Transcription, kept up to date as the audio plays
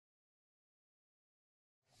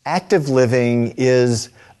Active living is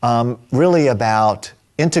really about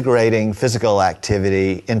integrating physical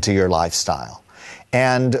activity into your lifestyle.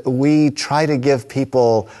 And we try to give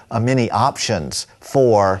people many options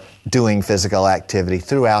for doing physical activity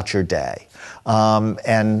throughout your day.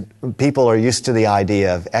 And people are used to the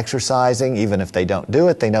idea of exercising. Even if they don't do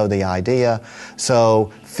it, they know the idea.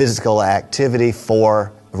 So physical activity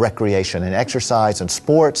for recreation and exercise and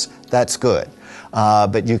sports, that's good.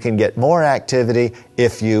 But you can get more activity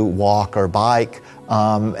if you walk or bike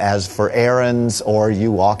as for errands, or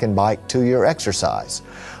you walk and bike to your exercise.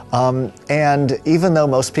 And even though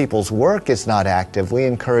most people's work is not active, we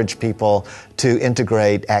encourage people to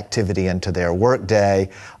integrate activity into their workday,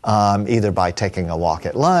 either by taking a walk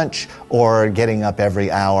at lunch or getting up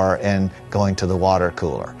every hour and going to the water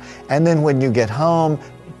cooler. And then when you get home,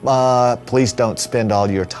 please don't spend all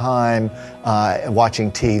your time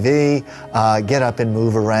watching TV. Get up and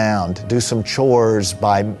move around. Do some chores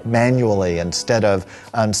manually instead of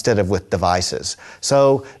with devices.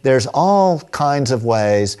 So there's all kinds of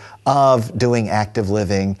ways of doing active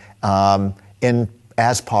living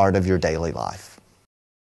as part of your daily life.